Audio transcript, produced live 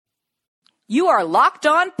You are Locked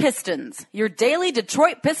On Pistons, your daily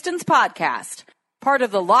Detroit Pistons podcast. Part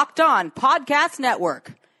of the Locked On Podcast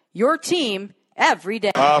Network. Your team every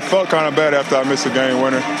day. I felt kind of bad after I missed a game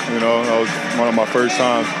winner. You know, that was one of my first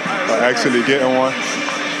times actually getting one.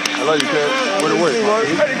 I love you, kid. Where the work?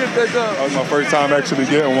 That was my first time actually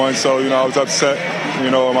getting one, so, you know, I was upset.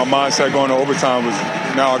 You know, my mindset going to overtime was,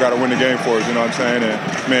 now I got to win the game for us, you know what I'm saying?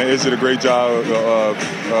 And, man, Izzy did a great job of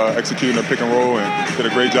executing the pick and roll and did a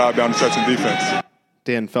great job down the stretch in defense.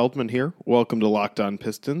 Dan Feldman here. Welcome to Locked On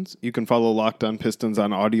Pistons. You can follow Locked On Pistons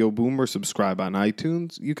on Audio Boom or subscribe on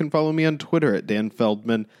iTunes. You can follow me on Twitter at Dan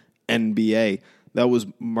Feldman NBA. That was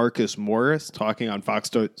Marcus Morris talking on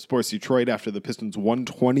Fox Sports Detroit after the Pistons'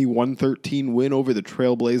 120-113 win over the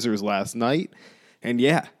Trailblazers last night. And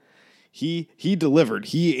yeah, he delivered.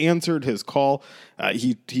 He answered his call.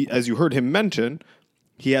 He as you heard him mention,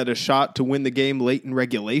 he had a shot to win the game late in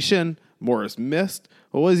regulation. Morris missed.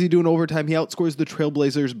 What was he doing overtime? He outscores the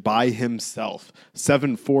Trailblazers by himself.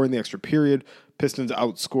 7-4 in the extra period. Pistons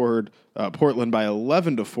outscored Portland by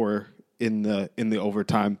 11-4 in the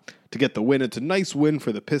overtime to get the win. It's a nice win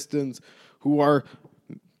for the Pistons, who are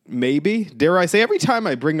maybe, dare I say, every time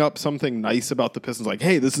I bring up something nice about the Pistons, like,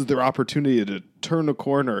 hey, this is their opportunity to turn a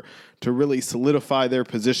corner, to really solidify their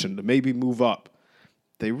position, to maybe move up,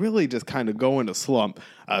 they really just kind of go into slump.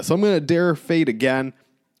 So I'm going to dare fate again.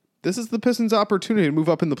 This is the Pistons' opportunity to move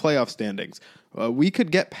up in the playoff standings. We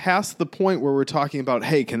could get past the point where we're talking about,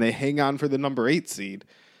 hey, can they hang on for the number 8 seed?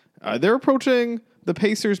 They're approaching the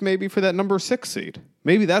Pacers maybe for that number 6 seed.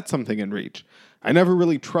 Maybe that's something in reach. I never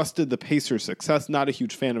really trusted the Pacers' success. Not a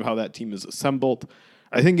huge fan of how that team is assembled.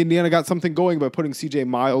 I think Indiana got something going by putting C.J.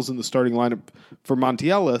 Miles in the starting lineup for Monte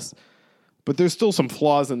Ellis, but there's still some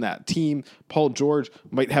flaws in that team. Paul George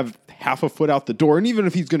might have half a foot out the door, and even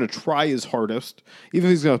if he's going to try his hardest, even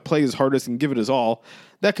if he's going to play his hardest and give it his all,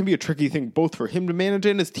 that can be a tricky thing both for him to manage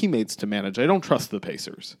and his teammates to manage. I don't trust the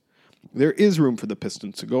Pacers. There is room for the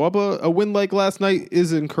Pistons to go up. A win like last night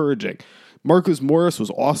is encouraging. Marcus Morris was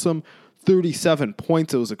awesome. 37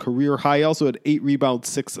 points. It was a career high. He also had 8 rebounds,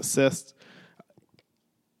 6 assists.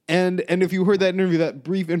 And if you heard that interview, that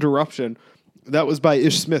brief interruption, that was by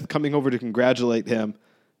Ish Smith coming over to congratulate him,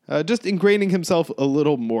 just ingraining himself a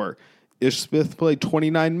little more. Ish Smith played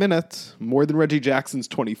 29 minutes, more than Reggie Jackson's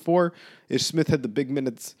 24. Ish Smith had the big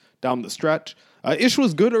minutes down the stretch. Ish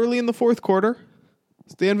was good early in the fourth quarter.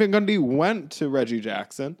 Stan Van Gundy went to Reggie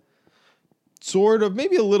Jackson, sort of,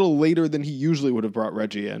 maybe a little later than he usually would have brought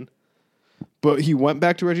Reggie in. But he went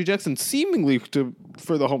back to Reggie Jackson, seemingly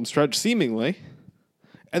for the home stretch, seemingly,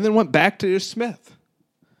 and then went back to Ish Smith.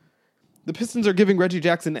 The Pistons are giving Reggie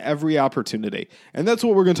Jackson every opportunity, and that's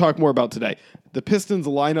what we're going to talk more about today. The Pistons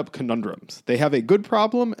lineup conundrums. They have a good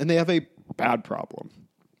problem, and they have a bad problem.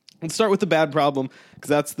 Let's start with the bad problem, because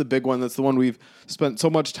that's the big one. That's the one we've spent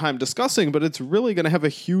so much time discussing, but it's really going to have a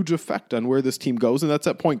huge effect on where this team goes, and that's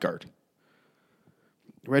at point guard.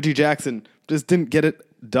 Reggie Jackson just didn't get it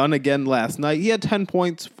done again last night. He had 10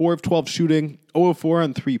 points, 4 of 12 shooting, 0 of 4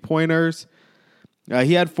 on three-pointers.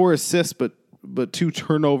 He had 4 assists, but 2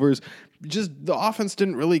 turnovers. Just the offense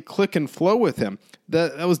didn't really click and flow with him.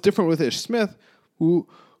 That was different with Ish Smith, who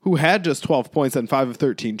had just 12 points on 5 of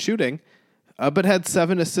 13 shooting, but had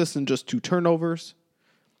 7 assists and just 2 turnovers.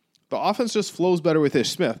 The offense just flows better with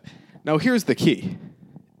Ish Smith. Now, here's the key.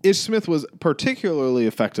 Ish Smith was particularly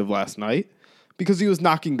effective last night because he was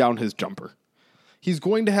knocking down his jumper. He's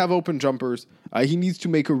going to have open jumpers. He needs to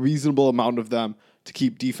make a reasonable amount of them to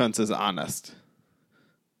keep defenses honest.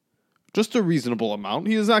 Just a reasonable amount.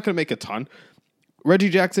 He is not going to make a ton. Reggie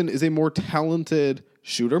Jackson is a more talented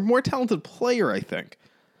shooter, more talented player, I think.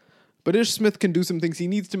 But Ish Smith can do some things. He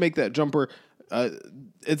needs to make that jumper.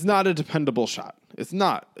 It's not a dependable shot. It's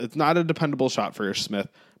not a dependable shot for Ish Smith.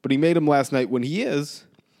 But he made him last night. When he's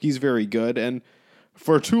very good. And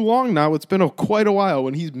for too long now, it's been quite a while.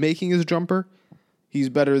 When he's making his jumper, he's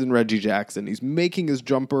better than Reggie Jackson. He's making his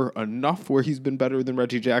jumper enough where he's been better than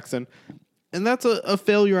Reggie Jackson. And that's a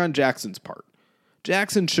failure on Jackson's part.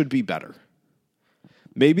 Jackson should be better.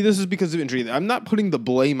 Maybe this is because of injury. I'm not putting the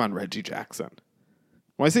blame on Reggie Jackson.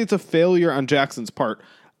 When I say it's a failure on Jackson's part,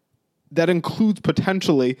 that includes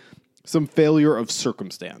potentially some failure of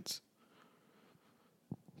circumstance.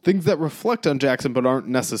 Things that reflect on Jackson but aren't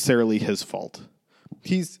necessarily his fault.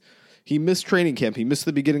 He missed training camp. He missed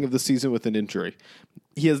the beginning of the season with an injury.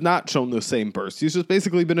 He has not shown the same burst. He's just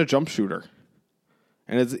basically been a jump shooter.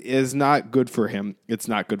 And it's not good for him. It's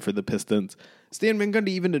not good for the Pistons. Stan Van Gundy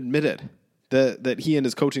even admitted that he and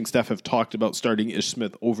his coaching staff have talked about starting Ish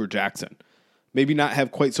Smith over Jackson. Maybe not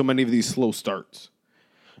have quite so many of these slow starts.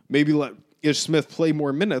 Maybe let Ish Smith play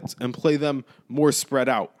more minutes and play them more spread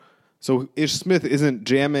out. So Ish Smith isn't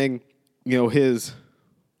jamming, his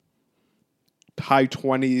high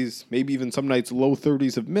 20s, maybe even some nights low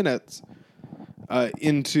 30s of minutes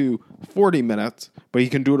into 40 minutes, but he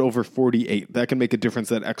can do it over 48. That can make a difference,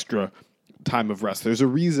 that extra time of rest. There's a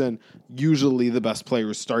reason usually the best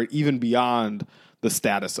players start even beyond the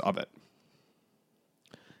status of it.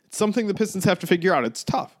 It's something the Pistons have to figure out. It's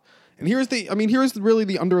tough. And here's really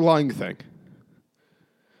the underlying thing.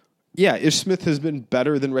 Yeah, Ish Smith has been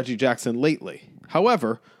better than Reggie Jackson lately.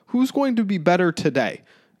 However, who's going to be better today?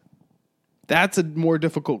 That's a more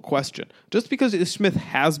difficult question. Just because Ish Smith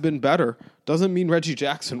has been better doesn't mean Reggie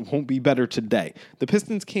Jackson won't be better today. The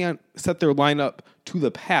Pistons can't set their lineup to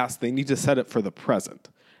the past. They need to set it for the present.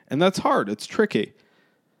 And that's hard. It's tricky.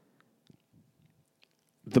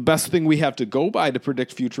 The best thing we have to go by to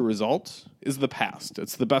predict future results is the past.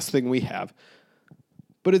 It's the best thing we have.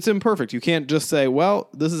 But it's imperfect. You can't just say, well,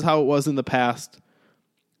 this is how it was in the past.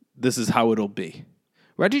 This is how it'll be.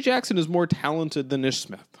 Reggie Jackson is more talented than Ish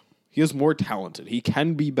Smith. He is more talented. He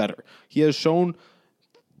can be better. He has shown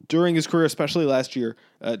during his career, especially last year,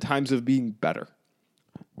 times of being better.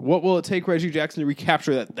 What will it take Reggie Jackson to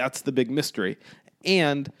recapture that? That's the big mystery.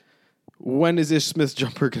 And when is Ish Smith's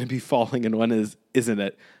jumper going to be falling and when isn't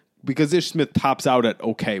it? Because Ish Smith tops out at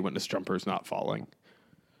okay when his jumper is not falling.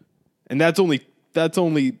 And that's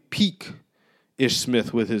only peak Ish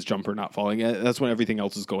Smith with his jumper not falling. That's when everything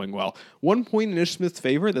else is going well. One point in Ish Smith's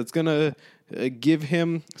favor that's going to give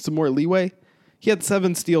him some more leeway. He had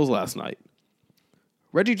 7 steals last night.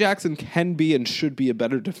 Reggie Jackson can be and should be a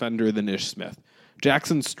better defender than Ish Smith.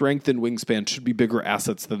 Jackson's strength and wingspan should be bigger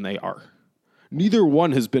assets than they are. Neither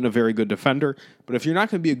one has been a very good defender, but if you're not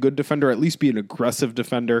going to be a good defender, at least be an aggressive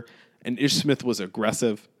defender. And Ish Smith was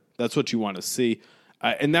aggressive. That's what you want to see.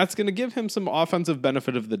 And that's going to give him some offensive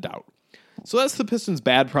benefit of the doubt. So that's the Pistons'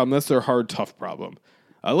 bad problem. That's their hard, tough problem.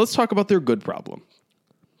 Let's talk about their good problem.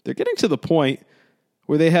 They're getting to the point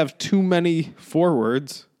where they have too many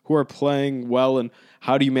forwards who are playing well, and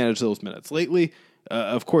how do you manage those minutes? Lately,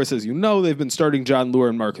 of course, as you know, they've been starting Jon Leuer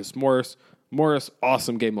and Marcus Morris. Morris,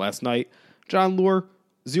 awesome game last night. Jon Leuer,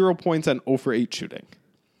 0 points on 0 for 8 shooting.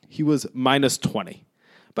 He was minus 20.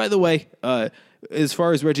 By the way, as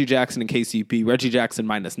far as Reggie Jackson and KCP, Reggie Jackson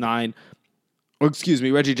minus 9.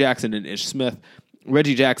 Reggie Jackson and Ish Smith.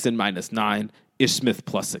 Reggie Jackson minus 9. Ish Smith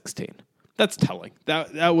plus 16. That's telling.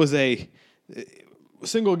 That was a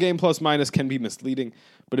single game plus minus can be misleading,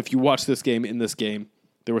 but if you watch this game, in this game,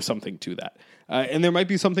 there was something to that. And there might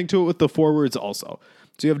be something to it with the forwards also.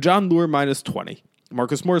 So you have Jon Leuer minus 20.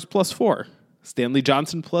 Marcus Morris plus 4. Stanley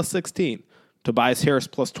Johnson plus 16. Tobias Harris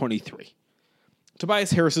plus 23.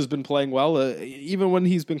 Tobias Harris has been playing well, even when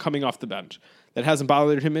he's been coming off the bench. That hasn't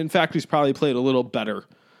bothered him. In fact, he's probably played a little better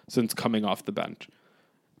since coming off the bench.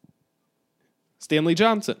 Stanley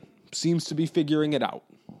Johnson seems to be figuring it out.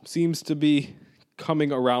 Seems to be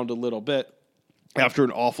coming around a little bit after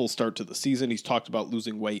an awful start to the season. He's talked about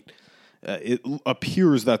losing weight. It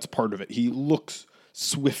appears that's part of it. He looks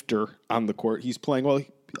swifter on the court. He's playing well.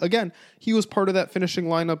 Again, he was part of that finishing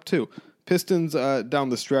lineup too. Pistons down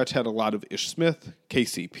the stretch had a lot of Ish Smith,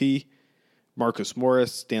 KCP, Marcus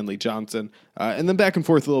Morris, Stanley Johnson, and then back and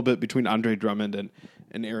forth a little bit between Andre Drummond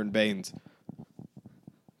and Aaron Baines.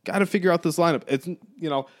 Got to figure out this lineup. It's,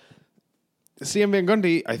 Stan Van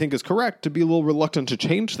Gundy, I think, is correct to be a little reluctant to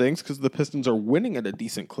change things because the Pistons are winning at a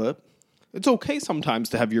decent clip. It's okay sometimes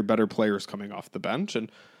to have your better players coming off the bench,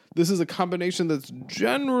 and this is a combination that's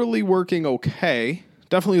generally working okay.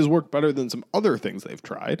 Definitely has worked better than some other things they've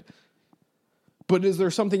tried. But is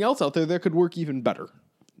there something else out there that could work even better?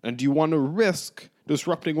 And do you want to risk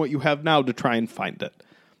disrupting what you have now to try and find it?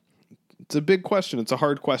 It's a big question. It's a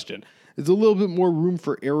hard question. There's a little bit more room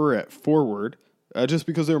for error at forward, just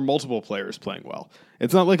because there are multiple players playing well.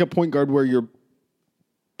 It's not like a point guard where your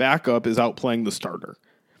backup is outplaying the starter.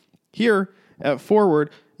 Here, at forward,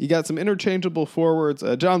 you got some interchangeable forwards.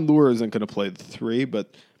 Jon Leuer isn't going to play the 3,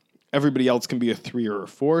 but everybody else can be a 3 or a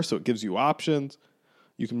 4, so it gives you options.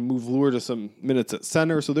 You can move Leuer to some minutes at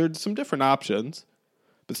center, so there's some different options.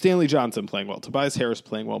 But Stanley Johnson playing well, Tobias Harris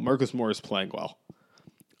playing well, Marcus Morris playing well.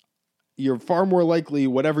 You're far more likely,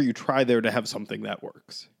 whatever you try there, to have something that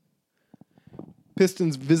works.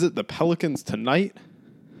 Pistons visit the Pelicans tonight,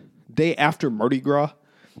 day after Mardi Gras.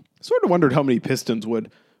 I sort of wondered how many Pistons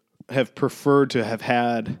would have preferred to have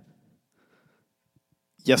had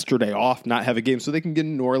yesterday off, not have a game, so they can get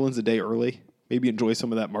in New Orleans a day early, maybe enjoy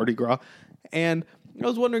some of that Mardi Gras. And I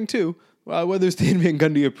was wondering, too, whether Stan Van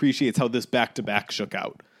Gundy appreciates how this back-to-back shook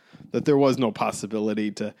out, that there was no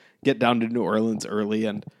possibility to get down to New Orleans early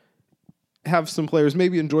and have some players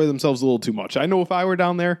maybe enjoy themselves a little too much. I know if I were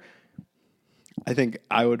down there, I think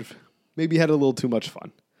I would maybe had a little too much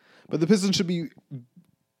fun. But the Pistons should be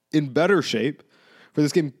in better shape for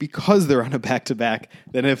this game because they're on a back-to-back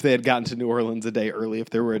than if they had gotten to New Orleans a day early, if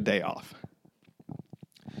there were a day off.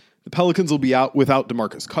 The Pelicans will be out without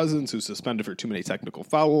DeMarcus Cousins, who's suspended for too many technical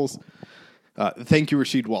fouls. Thank you,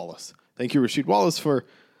 Rasheed Wallace. Thank you, Rasheed Wallace, for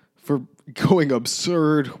going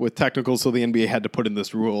absurd with technicals, so the NBA had to put in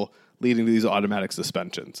this rule leading to these automatic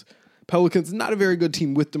suspensions. Pelicans, not a very good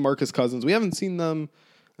team with DeMarcus Cousins. We haven't seen them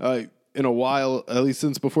in a while, at least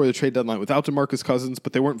since before the trade deadline, without DeMarcus Cousins,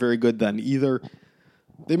 but they weren't very good then either.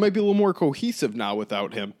 They might be a little more cohesive now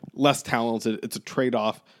without him. Less talented. It's a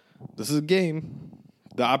trade-off. This is a game.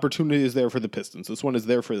 The opportunity is there for the Pistons. This one is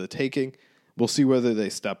there for the taking. We'll see whether they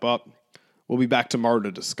step up. We'll be back tomorrow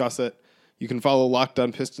to discuss it. You can follow Locked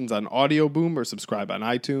On Pistons on Audio Boom or subscribe on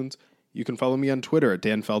iTunes. You can follow me on Twitter at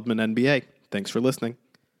Dan Feldman NBA. Thanks for listening.